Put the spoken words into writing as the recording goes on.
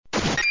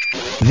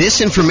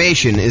This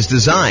information is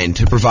designed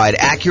to provide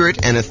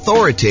accurate and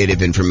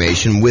authoritative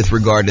information with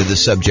regard to the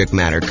subject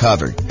matter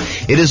covered.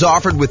 It is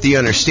offered with the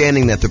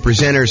understanding that the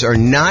presenters are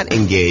not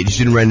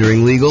engaged in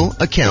rendering legal,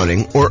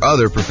 accounting, or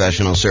other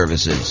professional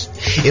services.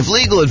 If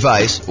legal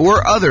advice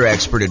or other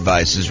expert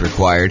advice is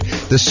required,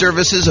 the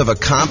services of a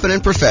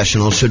competent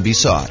professional should be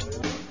sought.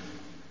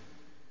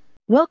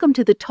 Welcome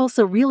to the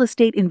Tulsa Real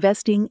Estate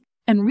Investing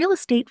and Real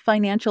Estate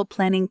Financial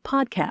Planning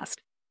Podcast.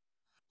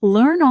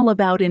 Learn all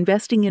about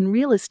investing in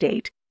real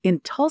estate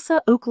in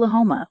Tulsa,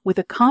 Oklahoma, with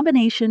a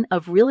combination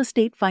of real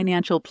estate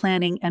financial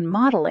planning and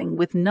modeling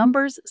with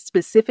numbers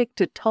specific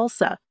to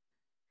Tulsa,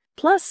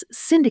 plus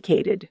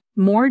syndicated,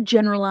 more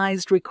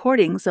generalized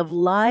recordings of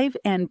live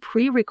and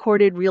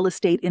pre-recorded real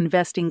estate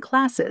investing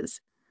classes,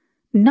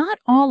 not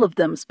all of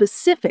them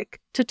specific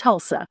to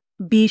Tulsa.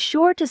 Be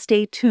sure to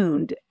stay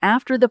tuned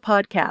after the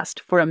podcast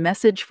for a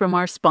message from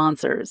our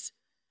sponsors.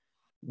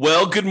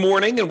 Well, good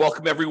morning and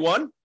welcome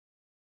everyone.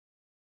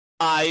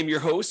 I am your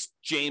host,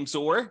 James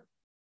Orr,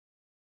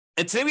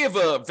 and today we have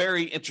a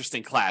very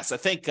interesting class. I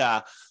think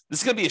this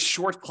is going to be a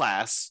short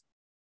class,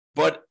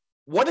 but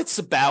what it's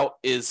about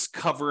is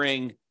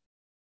covering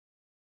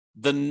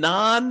the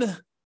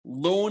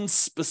non-loan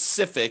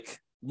specific,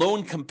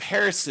 loan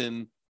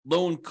comparison,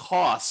 loan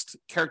cost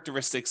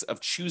characteristics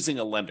of choosing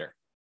a lender.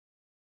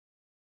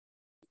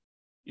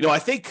 You know, I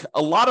think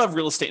a lot of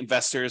real estate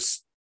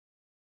investors,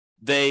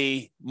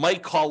 they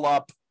might call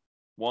up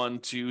 1,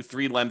 2,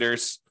 3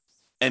 lenders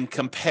and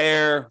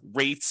compare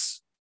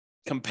rates,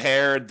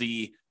 compare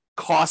the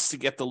cost to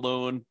get the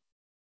loan.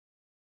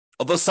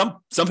 Although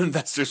some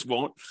investors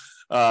won't.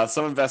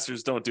 Some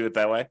investors don't do it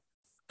that way.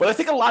 But I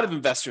think a lot of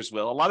investors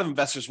will. A lot of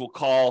investors will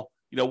call,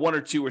 1 or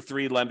 2 or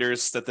 3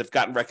 lenders that they've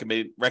gotten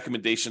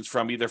recommendations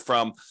from, either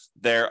from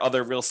their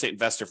other real estate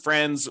investor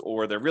friends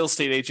or their real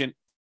estate agent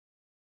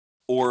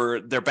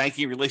or their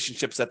banking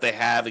relationships that they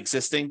have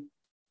existing.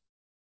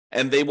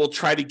 And they will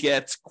try to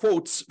get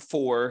quotes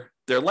for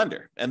their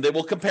lender, and they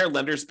will compare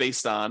lenders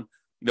based on,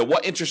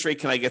 what interest rate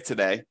can I get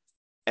today,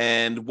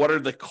 and what are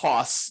the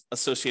costs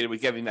associated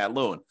with getting that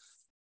loan?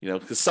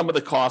 Because some of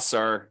the costs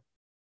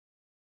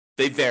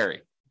they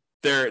vary.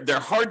 They're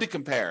hard to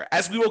compare,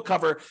 as we will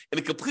cover in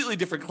a completely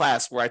different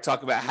class where I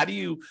talk about how do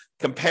you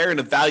compare and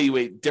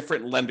evaluate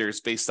different lenders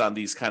based on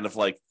these kind of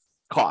like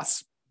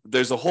costs.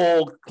 There's a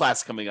whole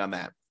class coming on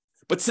that.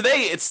 But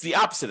today it's the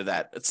opposite of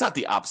that. It's not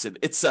the opposite.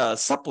 It's a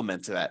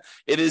supplement to that.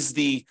 It is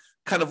the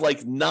kind of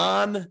like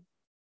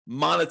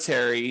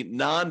non-monetary,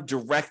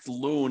 non-direct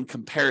loan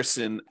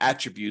comparison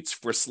attributes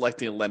for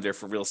selecting a lender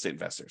for real estate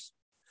investors.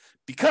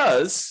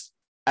 Because,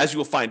 as you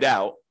will find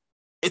out,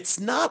 it's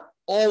not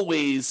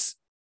always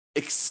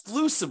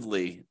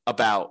exclusively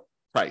about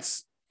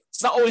price.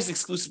 It's not always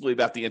exclusively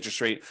about the interest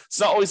rate. It's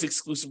not always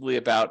exclusively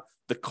about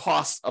the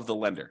cost of the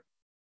lender.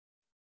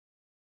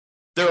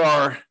 There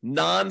are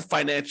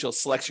non-financial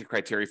selection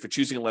criteria for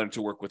choosing a lender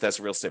to work with as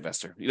a real estate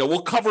investor.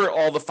 We'll cover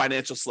all the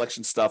financial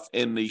selection stuff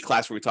in the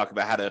class where we talk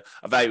about how to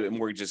evaluate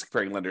mortgages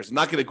comparing lenders. I'm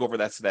not going to go over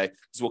that today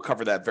because we'll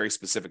cover that very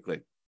specifically.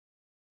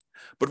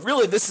 But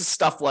really, this is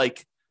stuff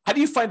like, how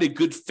do you find a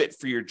good fit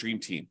for your dream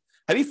team?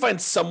 How do you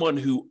find someone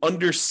who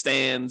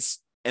understands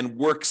and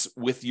works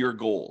with your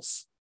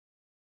goals,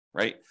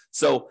 right?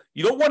 So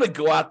you don't want to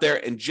go out there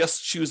and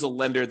just choose a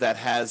lender that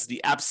has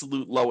the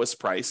absolute lowest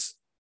price.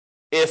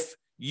 If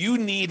you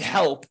need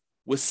help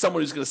with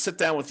someone who's going to sit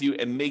down with you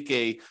and make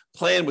a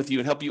plan with you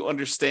and help you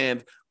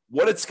understand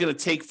what it's going to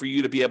take for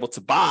you to be able to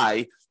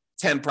buy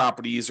 10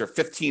 properties or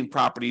 15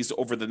 properties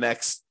over the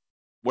next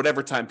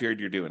whatever time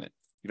period you're doing it.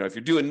 If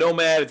you're doing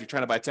Nomad, if you're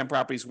trying to buy 10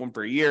 properties, 1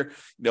 per year,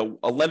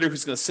 a lender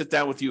who's going to sit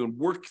down with you and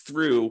work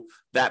through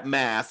that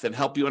math and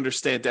help you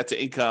understand debt to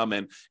income.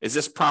 And is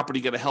this property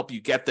going to help you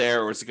get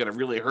there, or is it going to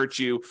really hurt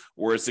you?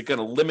 Or is it going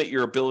to limit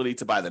your ability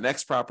to buy the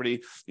next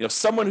property?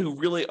 Someone who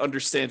really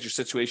understands your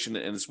situation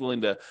and is willing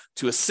to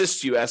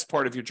assist you as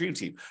part of your dream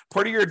team,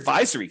 part of your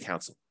advisory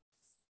council.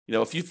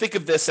 If you think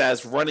of this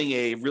as running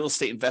a real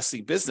estate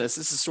investing business,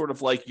 this is sort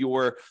of like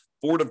your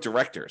board of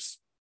directors,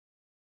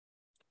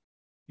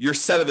 your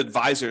set of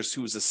advisors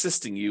who is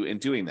assisting you in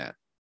doing that.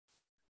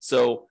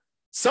 So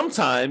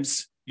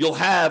sometimes you'll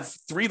have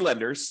 3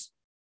 lenders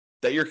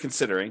that you're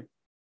considering,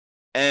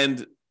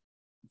 and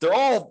they're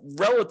all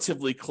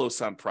relatively close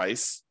on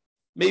price.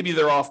 Maybe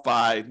they're off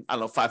by,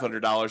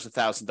 $500,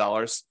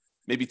 $1,000,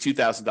 maybe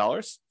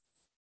 $2,000.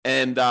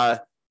 And,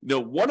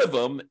 one of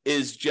them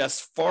is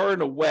just far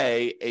and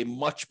away a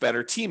much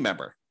better team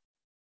member.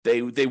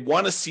 They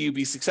want to see you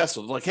be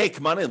successful. They're like, hey,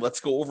 come on in.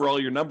 Let's go over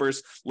all your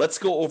numbers. Let's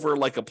go over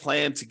like a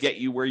plan to get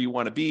you where you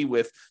want to be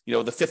with,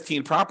 the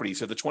 15 properties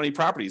or the 20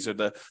 properties or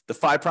the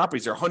 5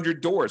 properties or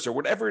 100 doors or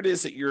whatever it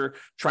is that you're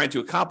trying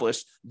to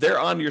accomplish. They're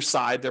on your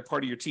side. They're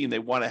part of your team. They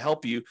want to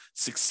help you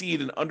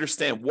succeed and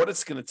understand what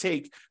it's going to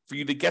take for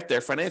you to get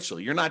there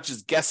financially. You're not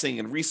just guessing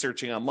and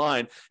researching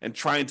online and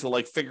trying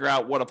to figure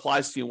out what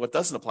applies to you and what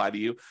doesn't apply to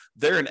you.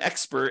 They're an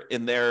expert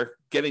in their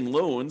getting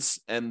loans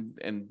and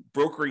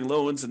brokering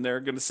loans, and they're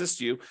going to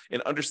assist you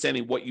in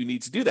understanding what you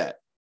need to do that.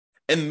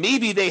 And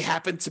maybe they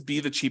happen to be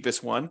the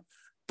cheapest one,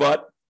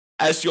 but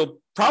as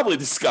you'll probably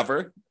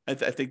discover, I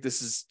think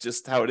this is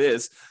just how it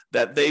is,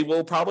 that they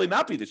will probably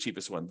not be the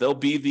cheapest one. They'll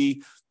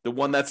be the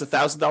one that's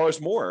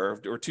 $1,000 more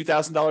or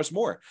 $2,000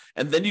 more.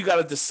 And then you got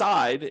to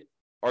decide,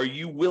 are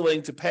you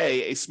willing to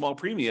pay a small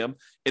premium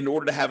in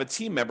order to have a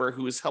team member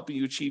who is helping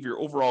you achieve your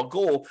overall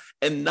goal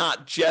and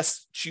not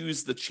just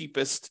choose the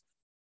cheapest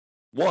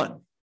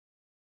one?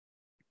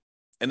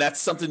 And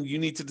that's something you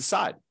need to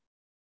decide.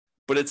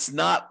 But it's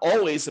not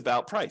always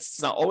about price.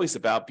 It's not always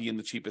about being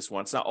the cheapest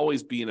one. It's not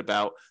always being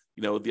about,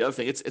 the other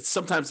thing. It's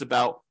sometimes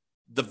about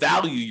the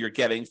value you're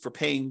getting for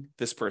paying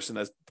this person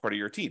as part of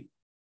your team.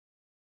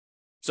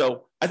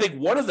 So I think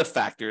one of the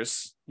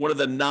factors, one of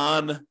the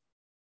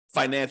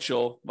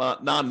non-financial,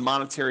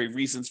 non-monetary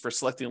reasons for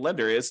selecting a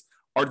lender is,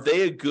 are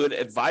they a good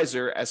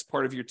advisor as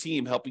part of your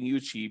team helping you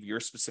achieve your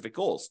specific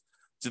goals?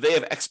 Do they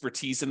have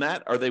expertise in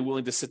that? Are they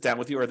willing to sit down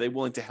with you? Are they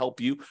willing to help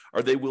you?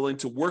 Are they willing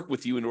to work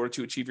with you in order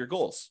to achieve your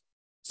goals?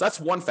 So that's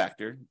one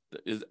factor.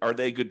 Are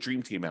they a good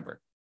dream team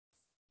member?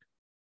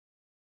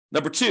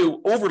 Number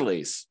two,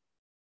 overlays.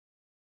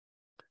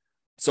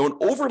 So an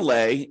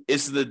overlay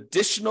is an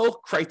additional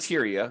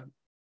criteria,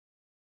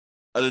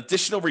 an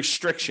additional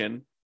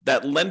restriction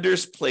that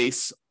lenders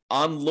place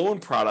on loan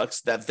products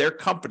that their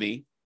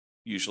company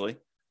usually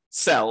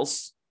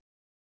sells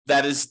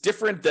that is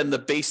different than the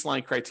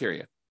baseline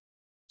criteria.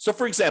 So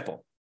for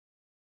example,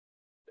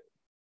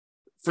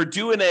 for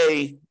doing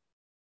a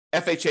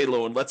FHA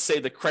loan, let's say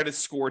the credit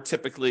score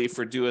typically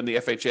for doing the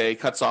FHA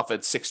cuts off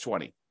at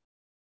 620.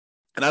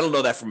 And I don't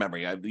know that from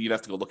memory. You'd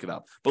have to go look it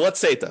up. But let's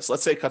say it does.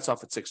 Let's say it cuts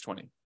off at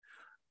 620.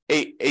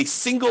 A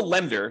single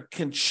lender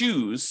can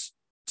choose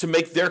to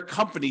make their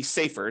company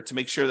safer, to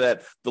make sure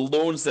that the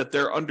loans that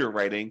they're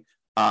underwriting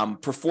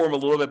perform a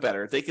little bit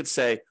better. They could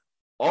say,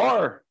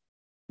 our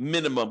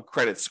minimum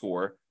credit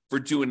score for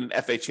doing an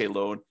FHA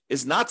loan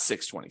is not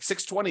 620.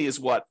 620 is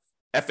what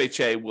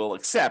FHA will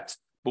accept,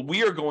 but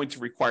we are going to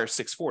require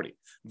 640.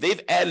 They've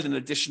added an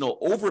additional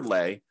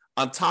overlay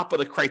on top of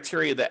the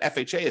criteria that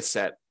FHA has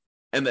set,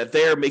 and that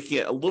they're making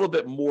it a little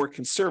bit more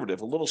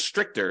conservative, a little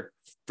stricter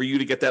for you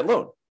to get that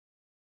loan.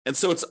 And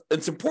so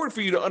it's important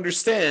for you to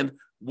understand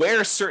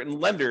where certain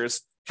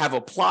lenders have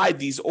applied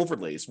these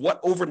overlays, what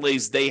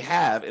overlays they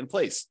have in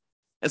place.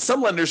 And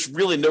some lenders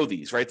really know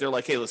these, right? They're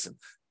like, hey, listen,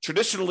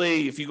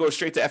 traditionally, if you go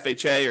straight to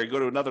FHA or you go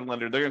to another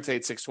lender, they're going to say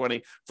it's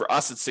 620. For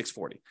us, it's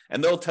 640.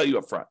 And they'll tell you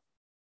up front.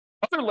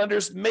 Other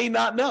lenders may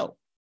not know.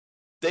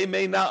 They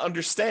may not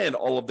understand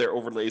all of their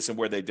overlays and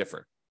where they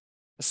differ,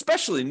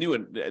 especially new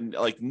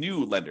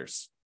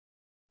lenders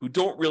who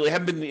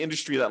haven't been in the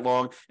industry that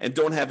long and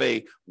don't have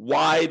a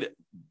wide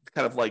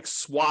kind of like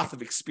swath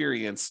of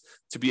experience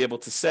to be able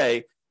to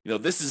say,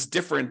 this is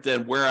different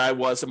than where I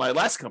was in my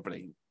last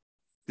company.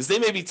 Because they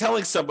may be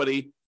telling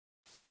somebody,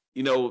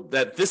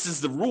 that this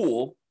is the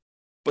rule,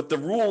 but the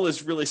rule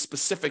is really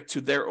specific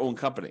to their own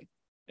company.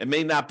 It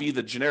may not be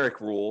the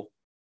generic rule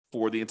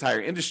for the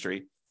entire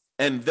industry,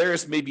 and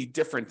theirs may be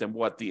different than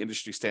what the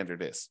industry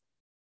standard is.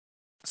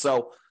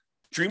 So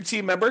dream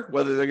team member,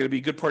 whether they're going to be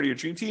a good part of your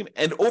dream team,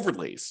 and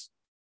overlays.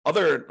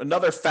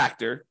 Another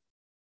factor,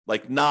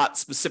 like not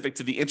specific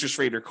to the interest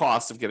rate or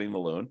cost of getting the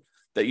loan,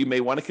 that you may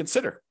want to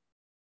consider.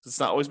 It's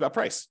not always about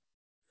price.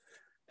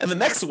 And the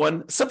next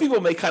one, some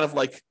people may kind of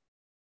like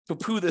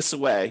poo-poo this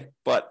away,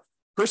 but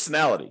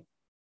personality.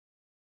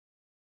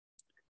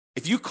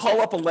 If you call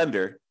up a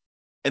lender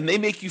and they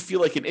make you feel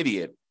like an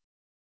idiot,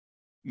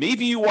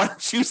 maybe you want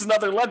to choose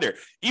another lender,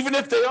 even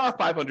if they are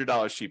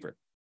 $500 cheaper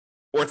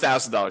or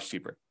 $1,000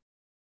 cheaper.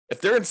 If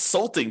they're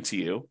insulting to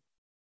you,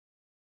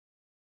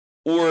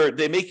 or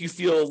they make you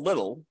feel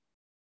little,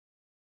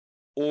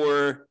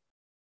 or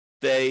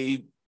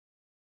they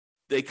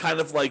kind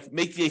of like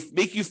make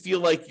you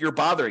feel like you're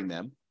bothering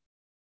them,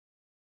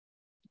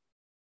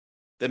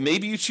 then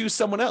maybe you choose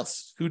someone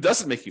else who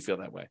doesn't make you feel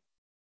that way.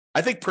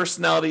 I think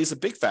personality is a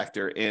big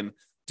factor in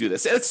do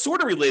this. And it's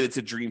sort of related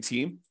to Dream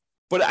Team,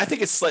 but I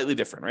think it's slightly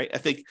different, right? I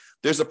think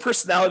there's a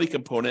personality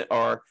component,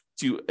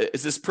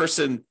 is this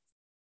going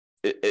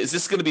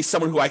to be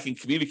someone who I can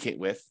communicate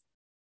with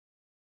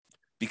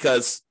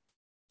because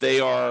they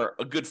are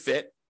a good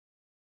fit,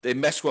 they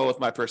mesh well with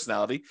my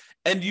personality,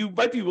 and you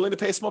might be willing to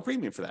pay a small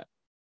premium for that.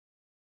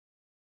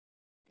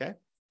 Okay?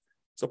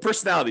 So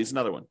personality is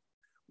another one.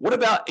 What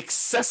about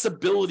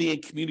accessibility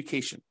and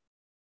communication?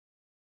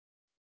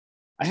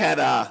 I had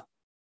a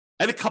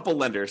couple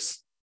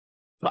lenders.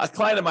 A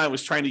client of mine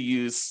was trying to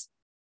use,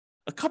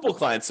 a couple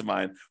clients of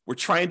mine were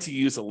trying to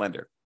use a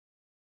lender.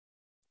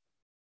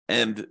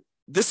 And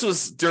this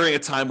was during a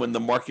time when the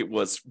market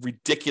was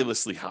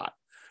ridiculously hot.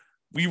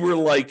 We were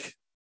like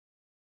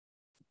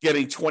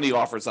getting 20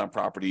 offers on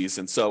properties.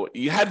 And so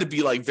you had to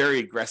be like very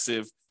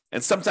aggressive.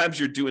 And sometimes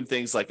you're doing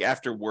things like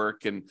after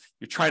work and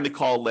you're trying to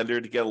call a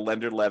lender to get a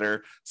lender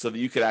letter so that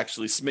you could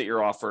actually submit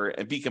your offer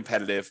and be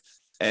competitive.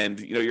 And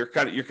you're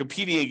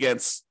competing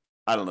against,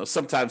 I don't know,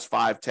 sometimes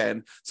 5,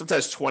 10,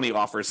 sometimes 20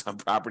 offers on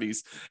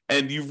properties.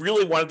 And you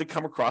really wanted to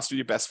come across with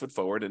your best foot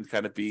forward and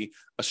kind of be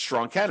a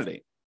strong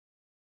candidate.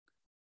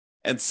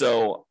 And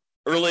so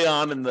early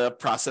on in the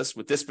process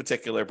with this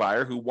particular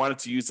buyer who wanted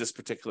to use this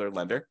particular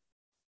lender,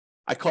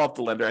 I call up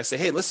the lender. I say,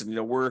 hey, listen,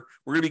 we're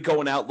going to be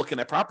going out looking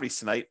at properties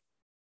tonight.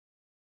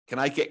 Can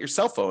I get your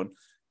cell phone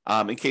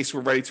in case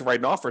we're ready to write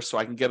an offer so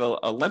I can get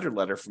a lender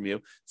letter from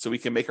you so we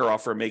can make our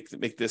offer,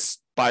 make this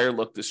buyer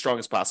look as strong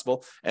as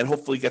possible and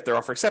hopefully get their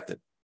offer accepted.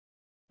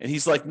 And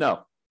he's like,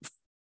 no,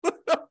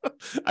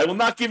 I will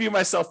not give you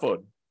my cell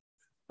phone.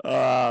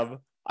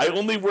 I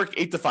only work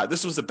 8 to 5.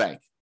 This was a bank.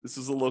 This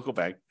was a local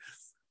bank,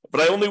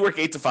 but I only work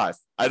 8 to 5.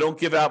 I don't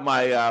give out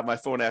my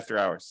phone after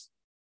hours.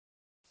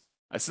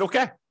 I said,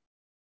 okay.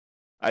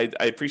 I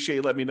appreciate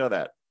you letting me know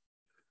that.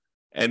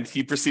 And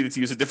he proceeded to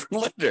use a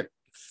different lender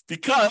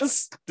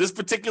because this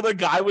particular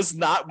guy was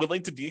not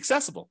willing to be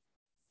accessible.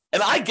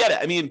 And I get it.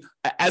 I mean,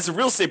 as a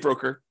real estate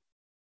broker,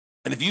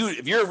 and if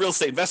you're a real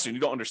estate investor and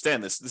you don't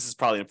understand this is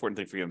probably an important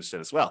thing for you to understand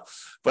as well.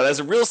 But as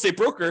a real estate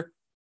broker,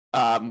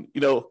 I'll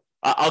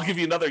give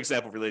you another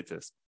example related to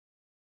this.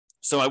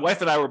 So my wife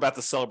and I were about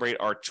to celebrate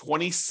our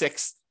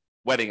 26th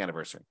wedding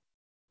anniversary,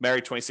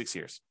 married 26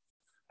 years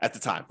at the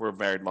time. We're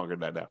married longer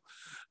than that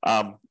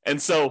now.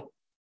 And so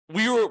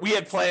we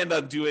had planned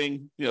on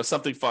doing,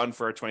 something fun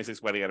for our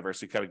 26th wedding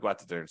anniversary, kind of go out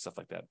to dinner and stuff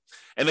like that.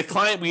 And the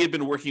client we had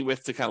been working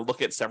with to kind of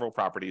look at several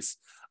properties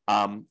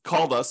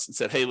called us and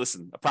said, hey,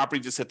 listen, a property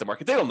just hit the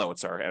market. They don't know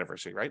it's our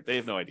anniversary, right? They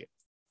have no idea.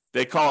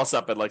 They call us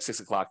up at like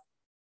 6:00.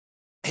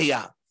 Hey,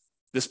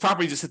 this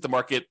property just hit the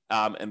market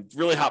and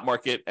really hot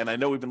market. And I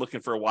know we've been looking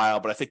for a while,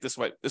 but I think this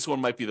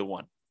one might be the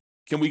one.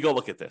 Can we go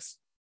look at this?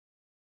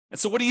 And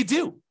so what do you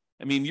do?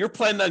 I mean, you're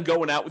planning on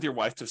going out with your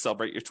wife to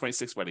celebrate your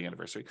 26th wedding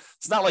anniversary.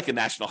 It's not like a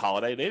national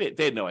holiday.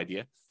 They had no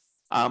idea.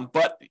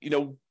 But,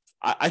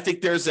 I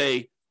think there's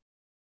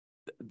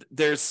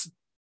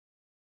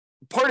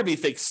part of me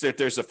thinks that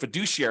there's a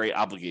fiduciary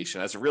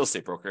obligation as a real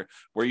estate broker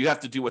where you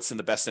have to do what's in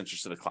the best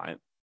interest of the client.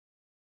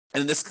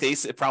 And in this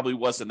case, it probably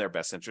was in their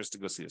best interest to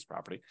go see this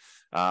property.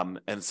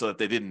 And so that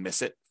they didn't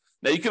miss it.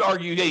 Now, you could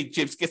argue, hey,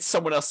 James, get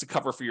someone else to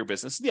cover for your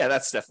business. Yeah,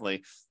 that's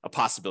definitely a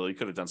possibility. You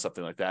could have done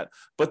something like that.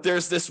 But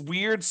there's this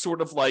weird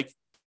sort of like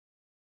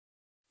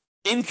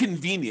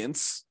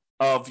inconvenience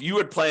of you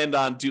had planned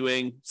on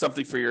doing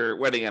something for your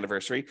wedding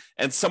anniversary,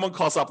 and someone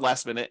calls up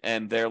last minute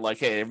and they're like,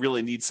 hey, I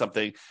really need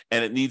something,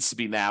 and it needs to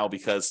be now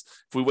because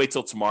if we wait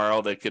till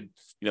tomorrow, they could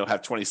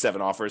have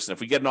 27 offers. And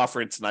if we get an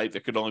offer in tonight,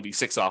 there could only be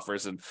 6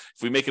 offers. And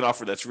if we make an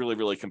offer that's really,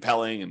 really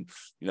compelling and,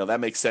 that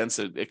makes sense,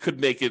 it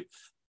could make it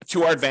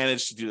to our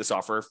advantage to do this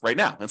offer right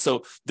now. And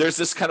so there's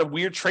this kind of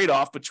weird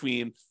trade-off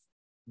between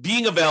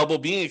being available,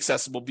 being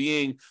accessible,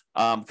 being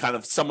kind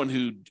of someone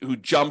who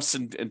jumps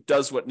and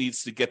does what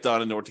needs to get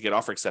done in order to get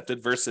offer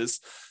accepted versus,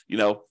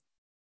 nope,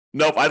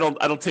 I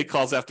don't take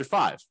calls after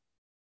 5.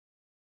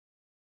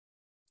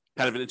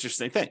 Kind of an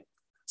interesting thing.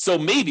 So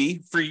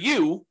maybe for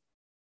you,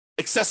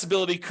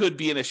 accessibility could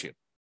be an issue,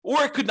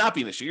 or it could not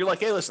be an issue. You're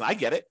like, hey, listen, I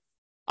get it.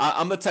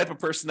 I'm the type of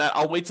person that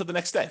I'll wait till the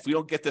next day. If we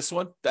don't get this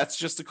one, that's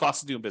just the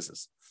cost of doing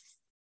business.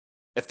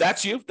 If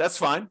that's you, that's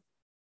fine.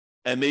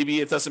 And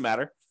maybe it doesn't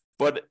matter.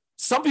 But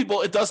some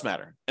people, it does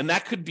matter. And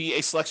that could be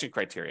a selection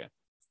criteria.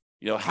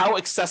 How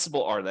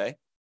accessible are they?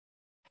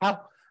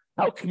 How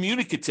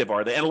communicative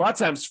are they? And a lot of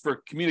times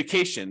for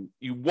communication,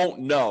 you won't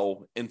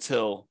know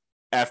until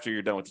after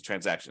you're done with the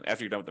transaction,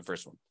 after you're done with the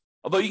first one.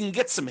 Although you can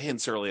get some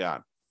hints early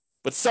on.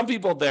 But some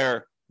people,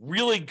 they're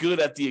really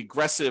good at the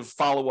aggressive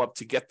follow-up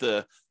to get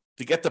the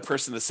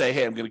person to say,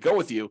 hey, I'm going to go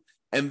with you.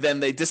 And then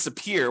they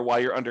disappear while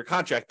you're under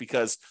contract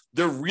because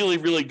they're really,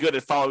 really good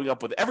at following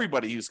up with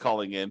everybody who's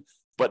calling in,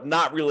 but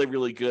not really,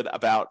 really good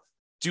about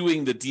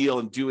doing the deal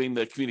and doing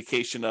the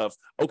communication of,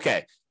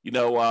 okay,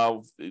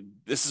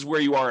 this is where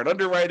you are in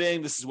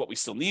underwriting. This is what we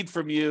still need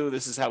from you.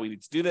 This is how we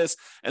need to do this.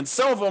 And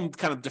some of them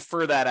kind of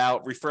refer that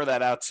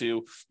out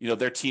to,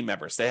 their team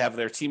members. They have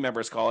their team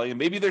members calling, and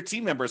maybe their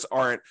team members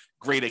aren't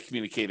great at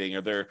communicating,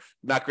 or they're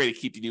not great at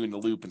keeping you in the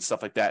loop and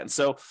stuff like that. And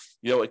so,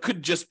 it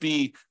could just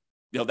be,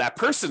 that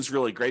person's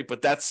really great,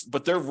 but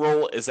their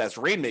role is as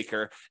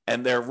rainmaker,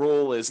 and their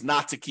role is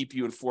not to keep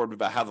you informed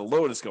about how the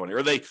loan is going,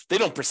 or they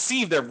don't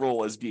perceive their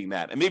role as being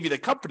that. And maybe the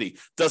company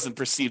doesn't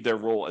perceive their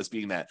role as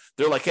being that.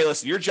 They're like, hey,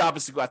 listen, your job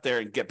is to go out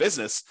there and get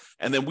business,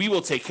 and then we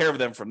will take care of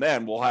them from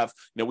then. We'll have,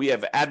 we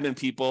have admin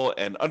people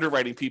and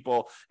underwriting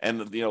people,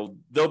 and,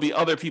 there'll be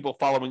other people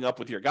following up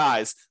with your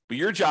guys, but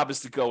your job is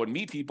to go and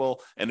meet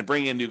people and to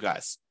bring in new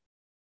guys.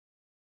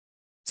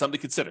 Something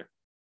to consider.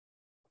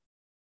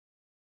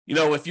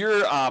 If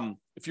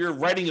you're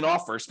writing an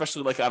offer,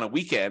 especially like on a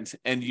weekend,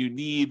 and you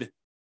need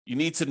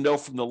to know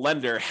from the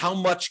lender how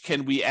much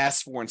can we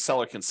ask for in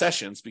seller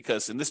concessions,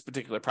 because in this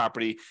particular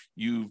property,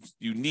 you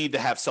need to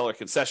have seller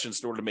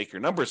concessions in order to make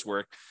your numbers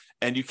work,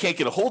 and you can't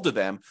get a hold of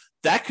them,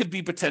 that could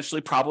be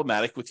potentially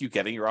problematic with you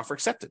getting your offer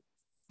accepted,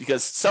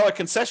 because seller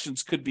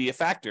concessions could be a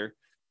factor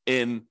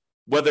in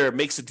whether it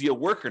makes a deal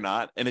work or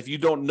not. And if you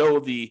don't know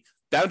the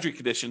boundary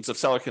conditions of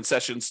seller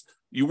concessions,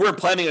 you weren't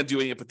planning on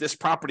doing it, but this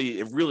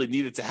property, it really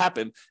needed to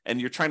happen, and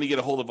you're trying to get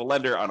a hold of a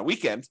lender on a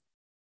weekend,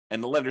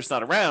 and the lender's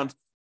not around,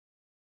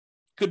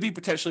 could be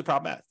potentially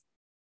problematic.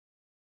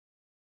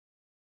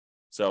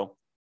 So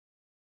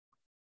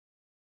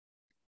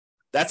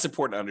That's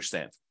important to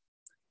understand.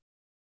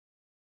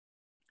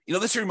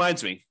 This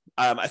reminds me,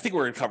 I think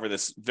we're going to cover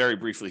this very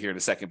briefly here in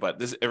a second,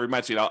 but it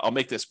reminds me, I'll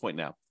make this point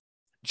now.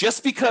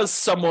 Just because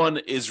someone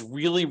is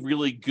really,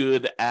 really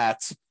good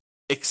at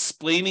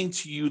explaining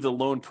to you the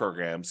loan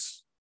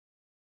programs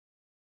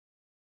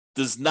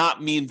does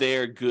not mean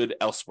they're good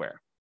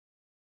elsewhere.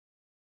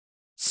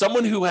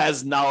 Someone who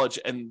has knowledge,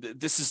 and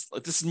this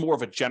is more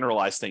of a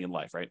generalized thing in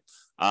life, right?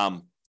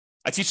 I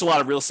teach a lot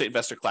of real estate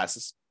investor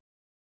classes.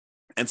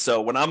 And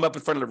so when I'm up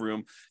in front of the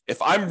room,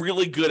 if I'm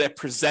really good at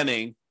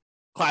presenting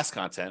class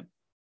content,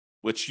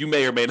 which you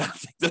may or may not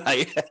think that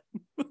I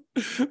am,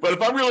 but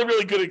if I'm really,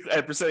 really good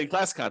at presenting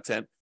class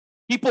content,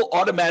 people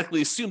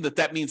automatically assume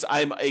that means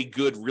I'm a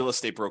good real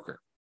estate broker,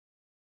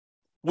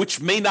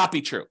 which may not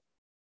be true.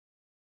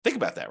 Think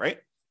about that, right?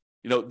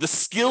 The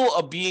skill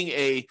of being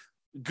a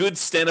good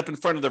stand up in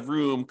front of the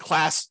room,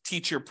 class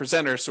teacher,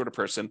 presenter sort of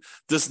person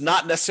does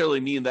not necessarily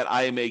mean that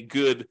I am a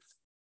good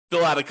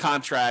fill out a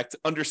contract,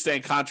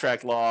 understand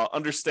contract law,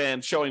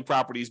 understand showing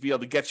properties, be able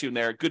to get you in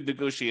there, good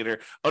negotiator,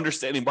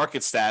 understanding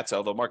market stats,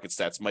 although market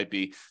stats might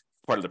be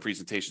part of the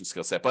presentation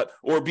skill set,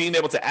 or being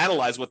able to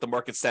analyze what the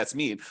market stats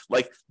mean.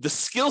 Like the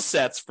skill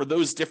sets for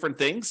those different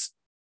things,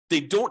 they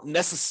don't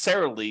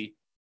necessarily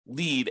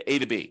lead A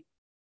to B.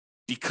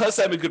 Because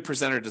I'm a good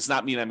presenter does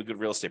not mean I'm a good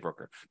real estate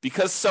broker.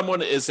 Because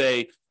someone is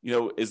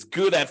is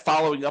good at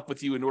following up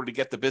with you in order to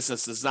get the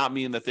business does not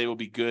mean that they will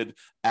be good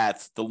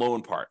at the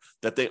loan part,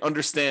 that they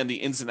understand the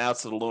ins and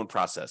outs of the loan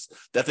process,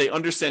 that they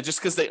understand, just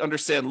because they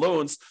understand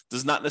loans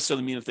does not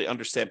necessarily mean that they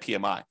understand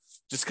PMI.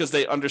 Just because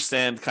they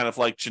understand kind of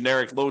like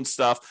generic loan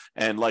stuff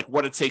and like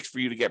what it takes for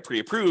you to get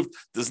pre-approved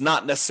does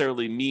not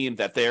necessarily mean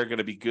that they're going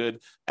to be good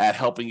at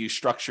helping you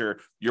structure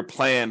your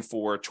plan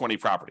for 20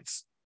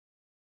 properties.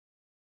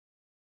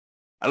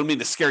 I don't mean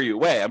to scare you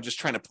away. I'm just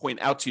trying to point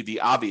out to you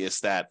the obvious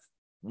that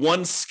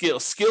one skill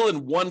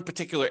in one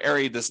particular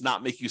area does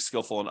not make you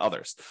skillful in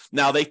others.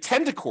 Now, they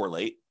tend to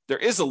correlate. There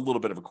is a little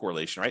bit of a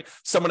correlation, right?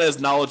 Someone has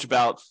knowledge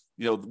about,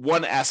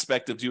 one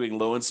aspect of doing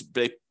loans,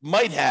 they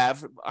might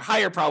have a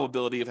higher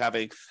probability of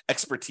having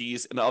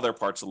expertise in other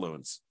parts of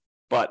loans.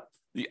 But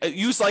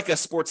use like a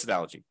sports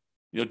analogy.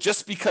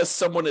 Just because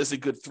someone is a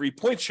good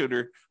three-point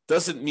shooter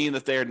doesn't mean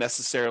that they're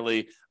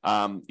necessarily,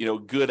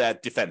 good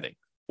at defending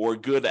or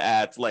good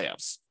at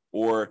layups,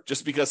 or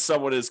just because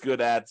someone is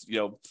good at,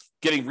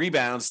 getting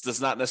rebounds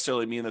does not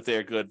necessarily mean that they're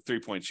a good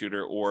three-point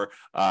shooter or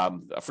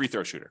a free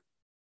throw shooter,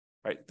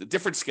 right? The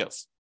different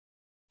skills.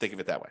 Think of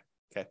it that way.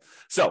 Okay.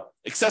 So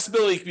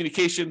accessibility,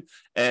 communication,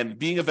 and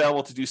being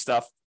available to do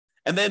stuff.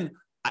 And then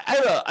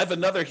I have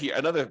another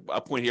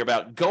point here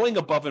about going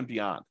above and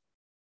beyond.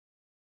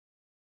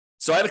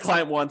 So I had a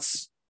client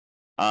once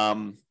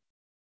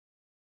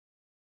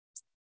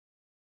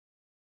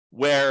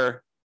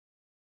where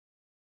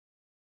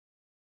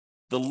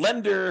the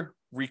lender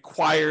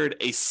required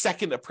a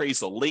second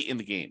appraisal late in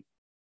the game.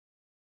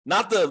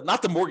 Not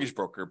the mortgage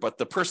broker, but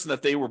the person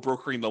that they were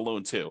brokering the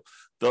loan to,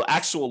 the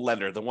actual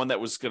lender, the one that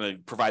was going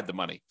to provide the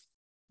money.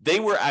 They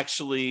were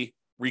actually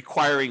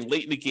requiring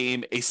late in the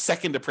game a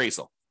second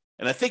appraisal.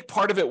 And I think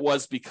part of it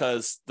was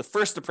because the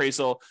first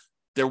appraisal,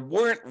 there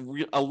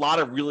weren't a lot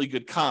of really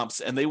good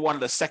comps, and they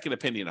wanted a second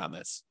opinion on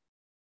this.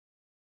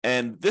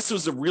 And this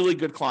was a really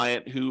good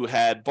client who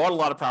had bought a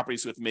lot of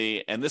properties with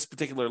me, and this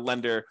particular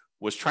lender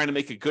was trying to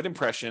make a good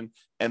impression,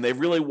 and they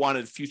really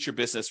wanted future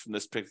business from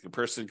this particular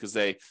person because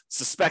they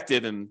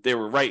suspected, and they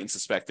were right in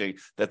suspecting,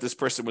 that this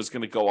person was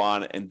going to go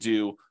on and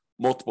do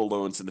multiple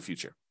loans in the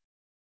future.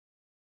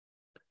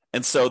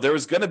 And so there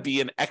was going to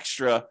be an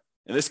extra,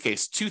 in this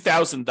case,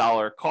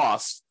 $2,000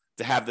 cost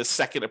to have this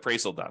second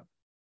appraisal done.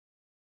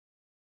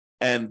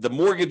 And the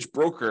mortgage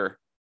broker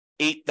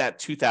ate that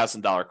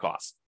 $2,000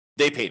 cost.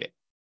 They paid it.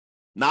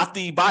 Not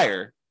the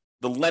buyer,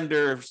 the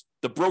lender,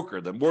 the broker,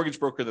 the mortgage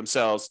broker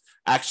themselves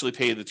actually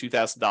paid the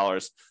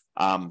 $2,000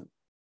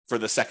 for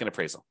the second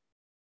appraisal.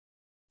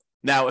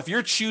 Now, if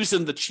you're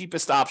choosing the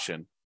cheapest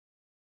option,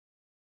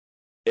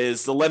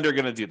 is the lender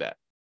going to do that?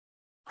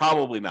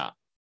 Probably not.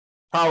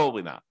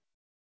 Probably not.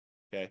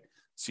 Okay.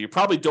 So you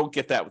probably don't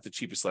get that with the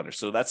cheapest lender.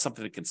 So that's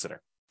something to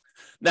consider.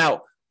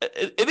 Now,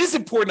 it is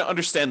important to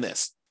understand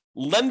this.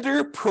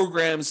 Lender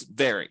programs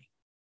vary.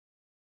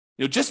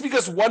 Just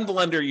because one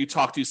lender you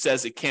talk to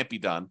says it can't be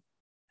done,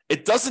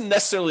 it doesn't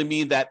necessarily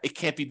mean that it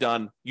can't be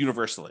done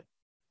universally.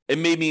 It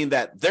may mean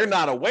that they're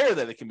not aware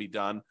that it can be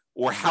done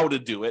or how to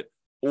do it,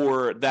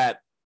 or that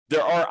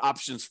there are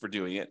options for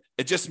doing it.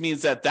 It just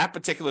means that that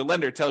particular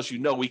lender tells you,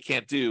 no, we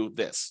can't do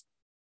this.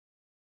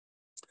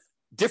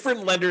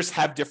 Different lenders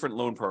have different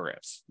loan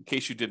programs, in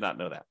case you did not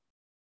know that.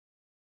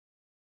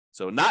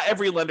 So not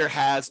every lender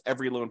has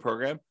every loan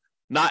program.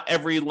 Not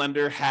every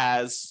lender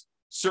has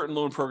certain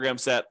loan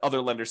programs that other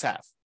lenders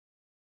have.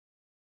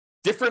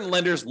 Different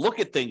lenders look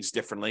at things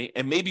differently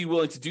and may be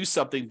willing to do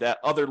something that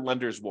other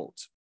lenders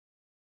won't.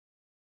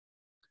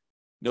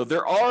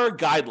 There are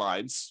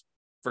guidelines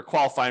for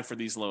qualifying for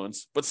these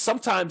loans, but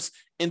sometimes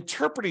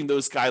interpreting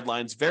those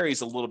guidelines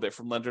varies a little bit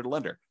from lender to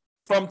lender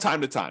from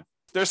time to time.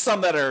 There's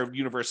some that are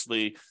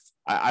universally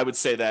I would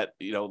say that,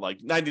 like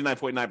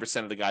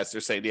 99.9% of the guys,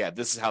 they're saying, yeah,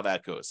 this is how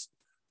that goes.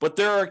 But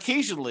there are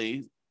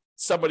occasionally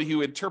somebody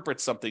who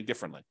interprets something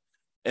differently.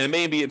 And it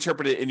may be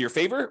interpreted in your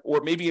favor, or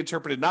it may be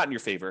interpreted not in your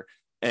favor.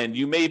 And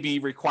you may be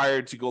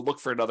required to go look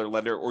for another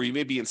lender, or you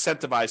may be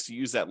incentivized to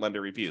use that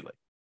lender repeatedly.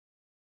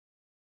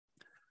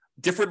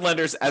 Different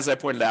lenders, as I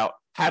pointed out,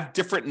 have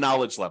different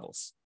knowledge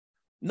levels.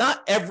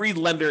 Not every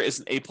lender is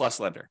an A+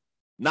 lender.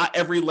 Not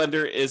every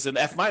lender is an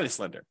F-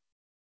 lender.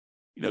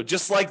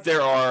 Just like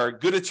there are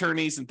good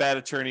attorneys and bad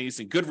attorneys,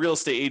 and good real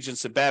estate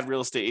agents and bad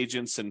real estate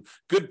agents, and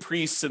good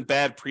priests and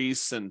bad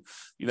priests, and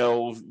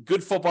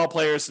good football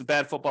players and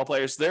bad football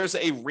players, there's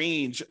a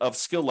range of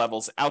skill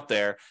levels out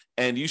there,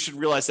 and you should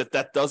realize that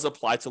that does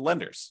apply to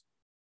lenders.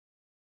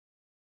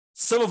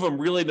 Some of them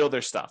really know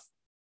their stuff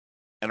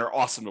and are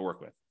awesome to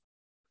work with.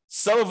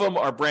 Some of them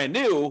are brand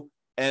new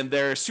and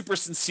they're super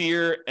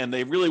sincere and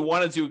they really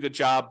want to do a good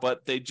job,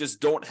 but they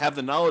just don't have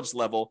the knowledge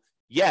level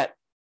yet.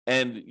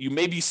 And you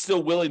may be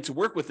still willing to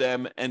work with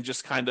them and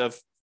just kind of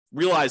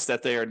realize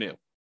that they are new.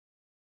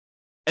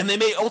 And they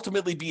may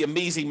ultimately be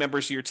amazing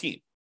members of your team.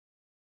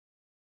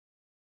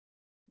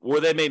 Or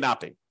they may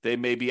not be. They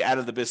may be out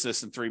of the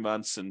business in 3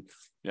 months and,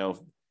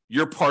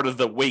 you're part of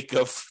the wake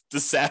of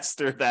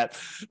disaster that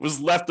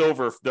was left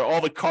over, all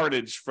the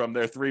carnage from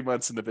their 3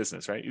 months in the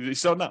business, right? You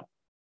just don't know.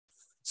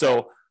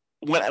 So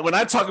when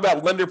I talk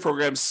about lender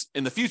programs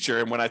in the future,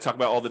 and when I talk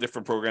about all the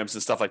different programs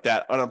and stuff like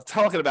that, what I'm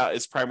talking about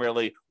is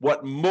primarily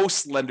what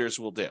most lenders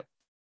will do.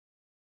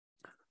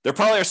 There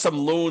probably are some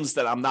loans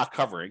that I'm not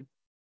covering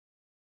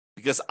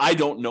because I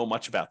don't know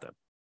much about them.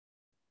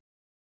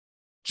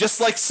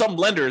 Just like some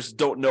lenders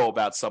don't know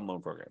about some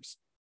loan programs.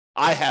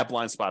 I have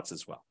blind spots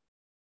as well.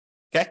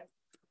 Okay?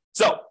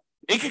 So,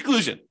 in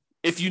conclusion,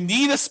 if you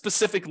need a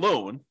specific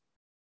loan,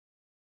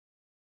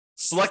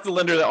 select the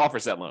lender that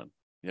offers that loan.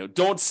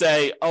 Don't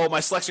say, oh, my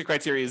selection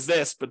criteria is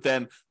this, but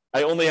then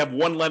I only have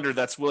one lender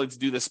that's willing to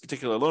do this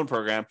particular loan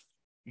program.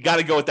 You got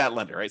to go with that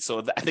lender, right?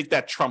 So I think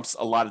that trumps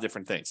a lot of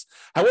different things.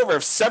 However,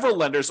 if several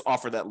lenders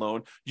offer that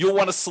loan, you'll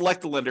want to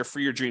select the lender for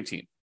your dream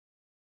team.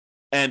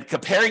 And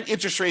comparing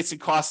interest rates and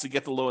costs to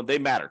get the loan, they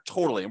matter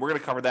totally. And we're going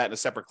to cover that in a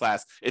separate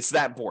class. It's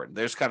that important.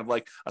 There's kind of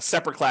like a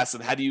separate class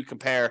of how do you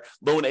compare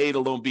loan A to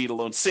loan B to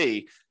loan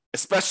C,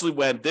 especially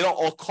when they don't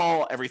all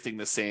call everything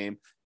the same.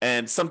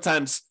 And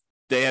sometimes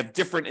they have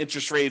different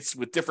interest rates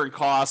with different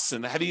costs.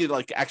 And how do you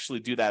actually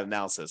do that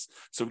analysis?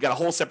 So we've got a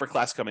whole separate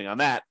class coming on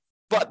that.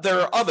 But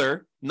there are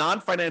other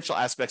non-financial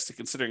aspects to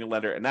considering a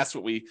lender, and that's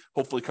what we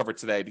hopefully covered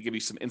today to give you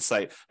some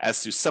insight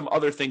as to some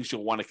other things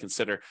you'll want to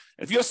consider.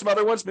 And if you have some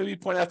other ones, maybe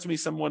point out to me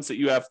some ones that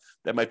you have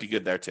that might be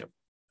good there too.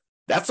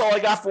 That's all I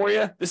got for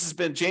you. This has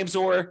been James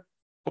Orr.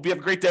 Hope you have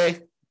a great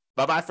day.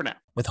 Bye-bye for now.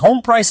 With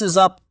home prices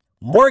up,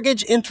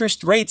 mortgage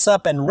interest rates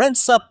up, and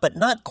rents up, but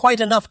not quite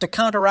enough to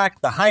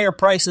counteract the higher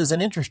prices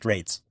and interest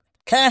rates,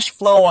 cash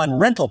flow on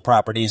rental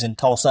properties in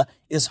Tulsa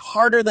is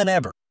harder than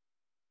ever.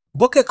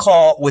 Book a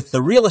call with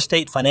the Real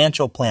Estate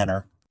Financial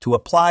Planner to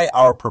apply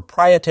our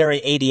proprietary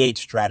 88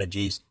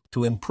 strategies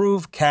to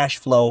improve cash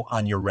flow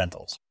on your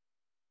rentals.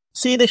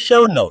 See the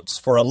show notes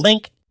for a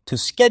link to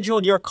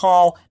schedule your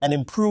call and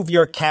improve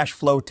your cash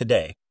flow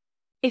today.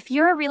 If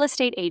you're a real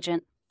estate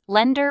agent,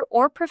 lender,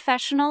 or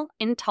professional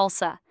in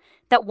Tulsa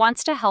that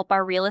wants to help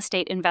our real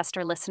estate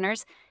investor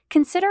listeners,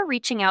 consider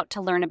reaching out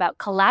to learn about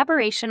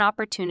collaboration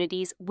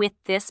opportunities with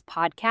this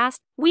podcast.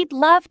 We'd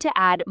love to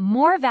add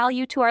more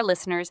value to our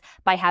listeners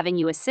by having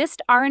you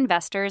assist our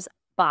investors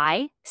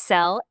buy,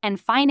 sell, and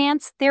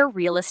finance their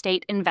real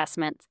estate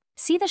investments.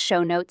 See the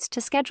show notes to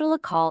schedule a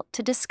call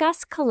to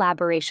discuss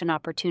collaboration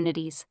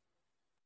opportunities.